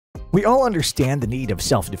We all understand the need of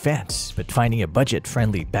self-defense, but finding a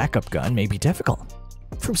budget-friendly backup gun may be difficult.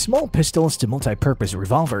 From small pistols to multi-purpose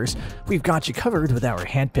revolvers, we've got you covered with our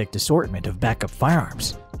hand-picked assortment of backup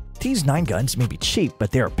firearms. These 9 guns may be cheap,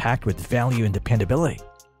 but they are packed with value and dependability.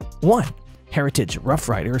 1. Heritage Rough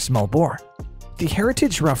Rider Small Bore. The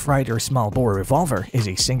Heritage Rough Rider Small Bore Revolver is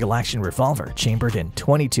a single-action revolver chambered in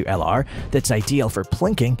 .22 LR that's ideal for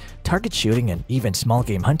plinking, target shooting, and even small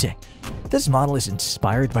game hunting. This model is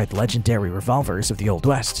inspired by the legendary revolvers of the Old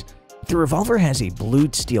West. The revolver has a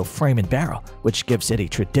blued steel frame and barrel, which gives it a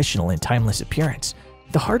traditional and timeless appearance.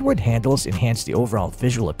 The hardwood handles enhance the overall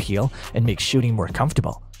visual appeal and make shooting more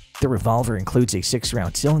comfortable. The revolver includes a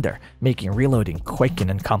 6-round cylinder, making reloading quick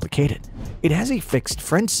and uncomplicated. It has a fixed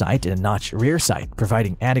front sight and a notched rear sight,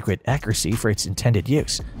 providing adequate accuracy for its intended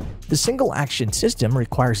use. The single-action system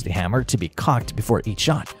requires the hammer to be cocked before each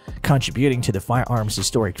shot, contributing to the firearm's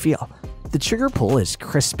historic feel. The trigger pull is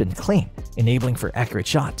crisp and clean, enabling for accurate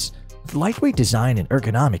shots. The lightweight design and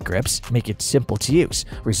ergonomic grips make it simple to use,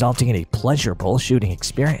 resulting in a pleasurable shooting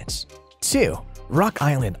experience. 2. Rock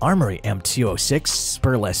Island Armory M206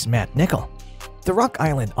 Spurless Matte Nickel. The Rock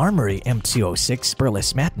Island Armory M206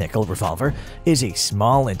 Spurless Matte Nickel revolver is a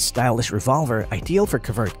small and stylish revolver ideal for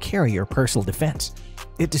covert carry or personal defense.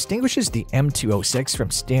 It distinguishes the M206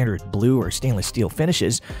 from standard blue or stainless steel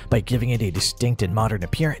finishes by giving it a distinct and modern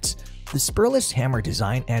appearance. The Spurless hammer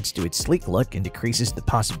design adds to its sleek look and decreases the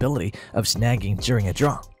possibility of snagging during a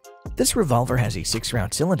draw. This revolver has a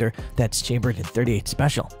 6-round cylinder that's chambered in .38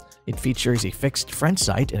 Special. It features a fixed front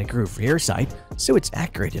sight and a grooved rear sight, so it's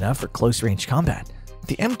accurate enough for close-range combat.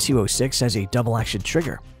 The M206 has a double-action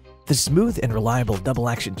trigger. The smooth and reliable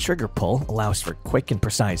double-action trigger pull allows for quick and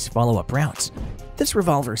precise follow-up rounds. This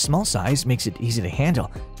revolver's small size makes it easy to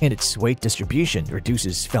handle, and its weight distribution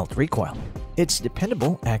reduces felt recoil. It's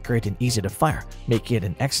dependable, accurate, and easy to fire, making it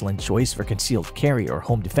an excellent choice for concealed carry or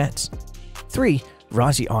home defense. 3.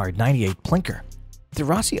 Rossi R98 Plinker. The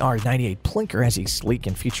Rossi R98 Plinker has a sleek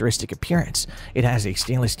and futuristic appearance. It has a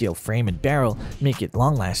stainless steel frame and barrel, making it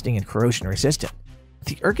long-lasting and corrosion-resistant.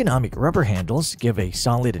 The ergonomic rubber handles give a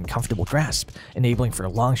solid and comfortable grasp, enabling for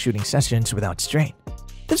long shooting sessions without strain.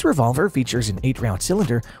 This revolver features an 8-round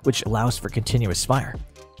cylinder, which allows for continuous fire.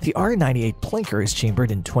 The R98 Plinker is chambered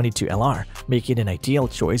in .22 LR, making it an ideal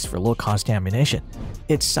choice for low-cost ammunition.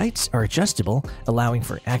 Its sights are adjustable, allowing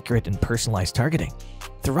for accurate and personalized targeting.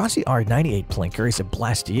 The Rossi R98 Plinker is a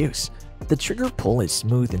blast to use. The trigger pull is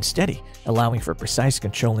smooth and steady, allowing for precise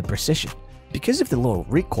control and precision. Because of the low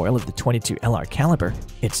recoil of the .22 LR caliber,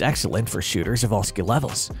 it's excellent for shooters of all skill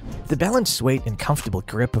levels. The balanced weight and comfortable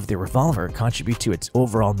grip of the revolver contribute to its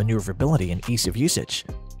overall maneuverability and ease of usage.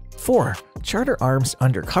 4. Charter Arms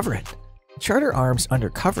Undercoverette. Charter Arms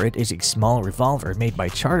Undercoverette is a small revolver made by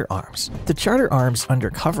Charter Arms. The Charter Arms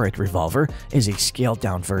Undercoverette revolver is a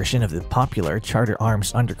scaled-down version of the popular Charter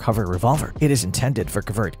Arms Undercover revolver. It is intended for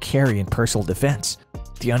covert carry and personal defense.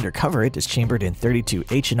 The Undercoverette is chambered in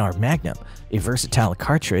 .32 H&R Magnum, a versatile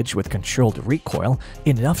cartridge with controlled recoil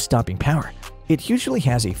and enough stopping power. It usually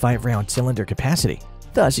has a 5-round cylinder capacity,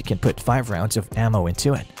 thus you can put 5 rounds of ammo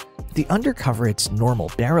into it. The Undercoverette's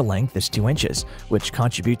normal barrel length is 2 inches, which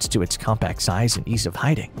contributes to its compact size and ease of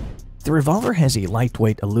hiding. The revolver has a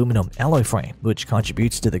lightweight aluminum alloy frame, which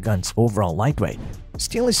contributes to the gun's overall lightweight.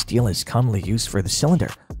 Stainless steel is commonly used for the cylinder.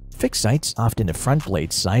 Fixed sights, often a front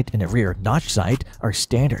blade sight and a rear notch sight, are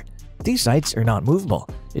standard. These sights are not movable.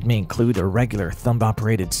 It may include a regular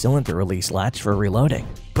thumb-operated cylinder release latch for reloading,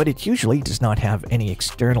 but it usually does not have any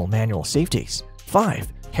external manual safeties. 5.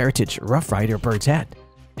 Heritage Rough Rider Bird's Head.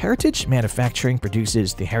 Heritage Manufacturing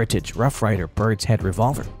produces the Heritage Rough Rider Bird's Head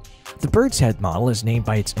revolver. The Bird's Head model is named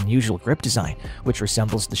by its unusual grip design, which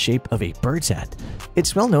resembles the shape of a bird's head.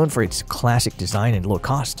 It's well known for its classic design and low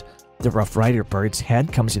cost. The Rough Rider Bird's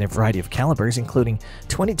Head comes in a variety of calibers including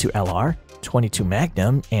 .22 LR, .22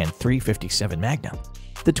 Magnum, and .357 Magnum.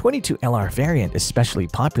 The .22 LR variant is especially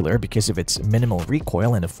popular because of its minimal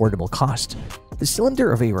recoil and affordable cost. The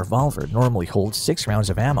cylinder of a revolver normally holds 6 rounds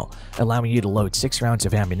of ammo, allowing you to load 6 rounds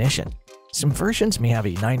of ammunition. Some versions may have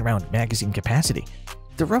a 9-round magazine capacity.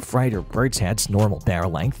 The Rough Rider Bird's Head's normal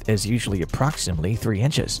barrel length is usually approximately 3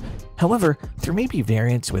 inches. However, there may be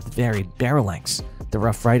variants with varied barrel lengths. The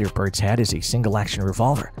Rough Rider Bird's Head is a single-action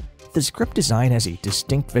revolver. The script design has a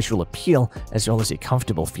distinct visual appeal as well as a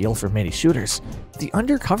comfortable feel for many shooters. The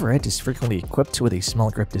Undercoverette is frequently equipped with a small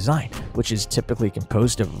grip design, which is typically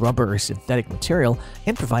composed of rubber or synthetic material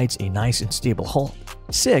and provides a nice and stable hold.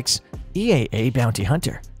 6. EAA Bounty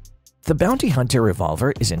Hunter. The Bounty Hunter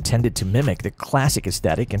revolver is intended to mimic the classic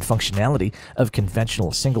aesthetic and functionality of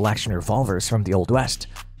conventional single-action revolvers from the Old West.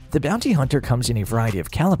 The Bounty Hunter comes in a variety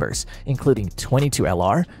of calibers, including 22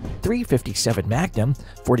 LR, 357 Magnum,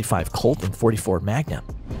 45 Colt, and 44 Magnum.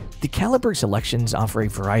 The caliber selections offer a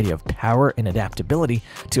variety of power and adaptability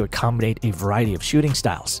to accommodate a variety of shooting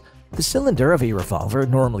styles. The cylinder of a revolver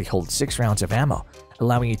normally holds 6 rounds of ammo,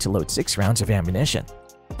 allowing you to load 6 rounds of ammunition.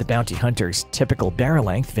 The Bounty Hunter's typical barrel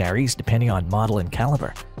length varies depending on model and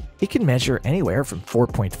caliber. It can measure anywhere from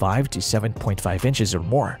 4.5 to 7.5 inches or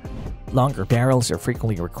more. Longer barrels are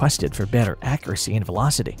frequently requested for better accuracy and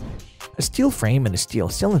velocity. A steel frame and a steel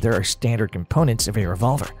cylinder are standard components of a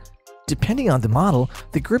revolver. Depending on the model,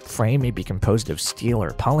 the grip frame may be composed of steel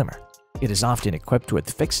or polymer. It is often equipped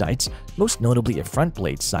with fixed sights, most notably a front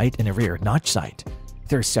blade sight and a rear notch sight.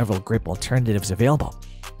 There are several grip alternatives available.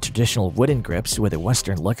 Traditional wooden grips with a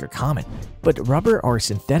Western look are common, but rubber or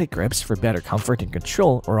synthetic grips for better comfort and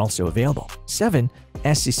control are also available. 7.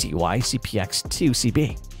 SCCY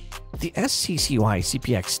CPX-2CB. The SCCY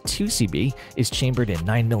CPX-2CB is chambered in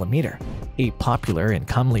 9mm, a popular and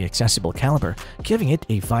commonly accessible caliber, giving it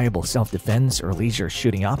a viable self-defense or leisure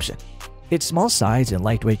shooting option. Its small size and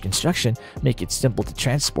lightweight construction make it simple to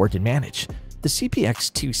transport and manage. The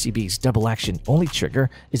CPX-2CB's double-action only trigger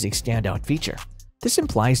is a standout feature. This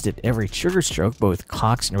implies that every trigger stroke both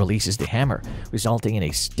cocks and releases the hammer, resulting in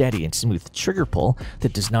a steady and smooth trigger pull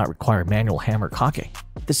that does not require manual hammer cocking.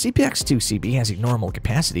 The CPX-2CB has a normal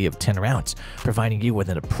capacity of 10 rounds, providing you with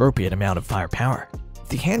an appropriate amount of firepower.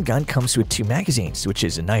 The handgun comes with 2 magazines, which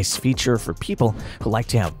is a nice feature for people who like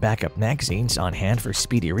to have backup magazines on hand for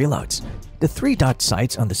speedy reloads. The 3-dot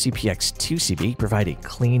sights on the CPX-2CB provide a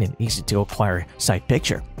clean and easy-to-acquire sight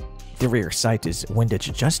picture. The rear sight is windage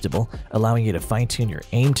adjustable, allowing you to fine-tune your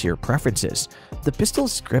aim to your preferences. The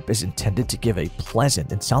pistol's grip is intended to give a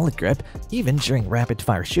pleasant and solid grip even during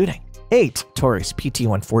rapid-fire shooting. 8. Taurus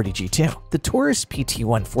PT-140G2. The Taurus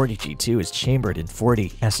PT-140G2 is chambered in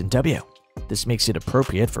 40 S&W. This makes it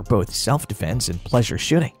appropriate for both self-defense and pleasure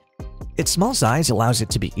shooting. Its small size allows it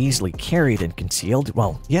to be easily carried and concealed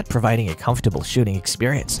while yet providing a comfortable shooting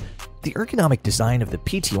experience. The ergonomic design of the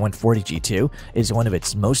PT-140G2 is one of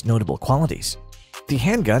its most notable qualities. The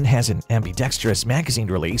handgun has an ambidextrous magazine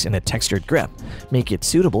release and a textured grip, making it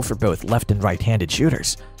suitable for both left and right-handed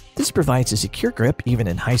shooters. This provides a secure grip even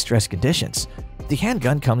in high-stress conditions. The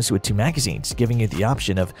handgun comes with 2 magazines, giving you the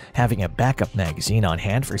option of having a backup magazine on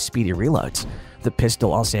hand for speedy reloads. The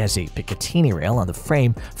pistol also has a Picatinny rail on the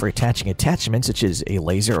frame for attaching attachments such as a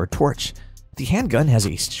laser or torch. The handgun has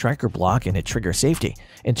a striker block and a trigger safety,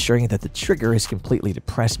 ensuring that the trigger is completely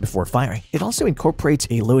depressed before firing. It also incorporates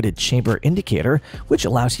a loaded chamber indicator, which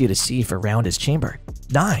allows you to see if a round is chambered.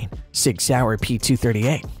 9. SIG Sauer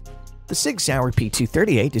P238. The SIG Sauer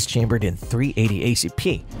P238 is chambered in 380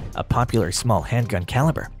 ACP, a popular small handgun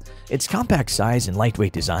caliber. Its compact size and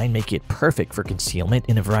lightweight design make it perfect for concealment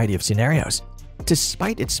in a variety of scenarios.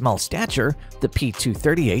 Despite its small stature, the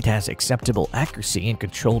P238 has acceptable accuracy and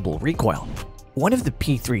controllable recoil. One of the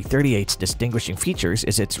P338's distinguishing features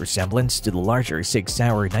is its resemblance to the larger SIG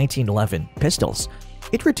Sauer 1911 pistols.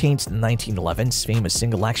 It retains the 1911's famous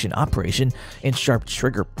single-action operation and sharp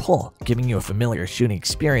trigger pull, giving you a familiar shooting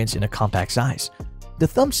experience in a compact size. The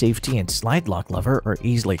thumb safety and slide lock lever are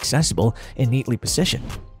easily accessible and neatly positioned.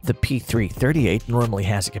 The P338 normally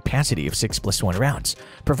has a capacity of 6+1 rounds,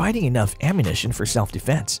 providing enough ammunition for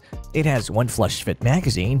self-defense. It has 1 flush-fit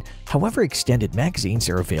magazine, however extended magazines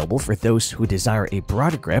are available for those who desire a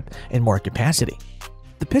broader grip and more capacity.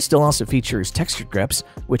 The pistol also features textured grips,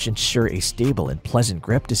 which ensure a stable and pleasant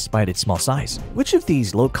grip despite its small size. Which of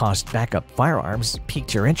these low-cost backup firearms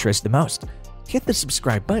piqued your interest the most? Hit the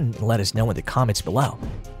subscribe button and let us know in the comments below.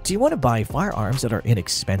 Do you want to buy firearms that are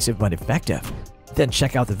inexpensive but effective? Then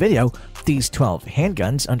check out the video, These 12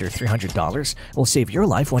 handguns under $300 will save your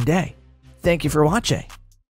life one day. Thank you for watching.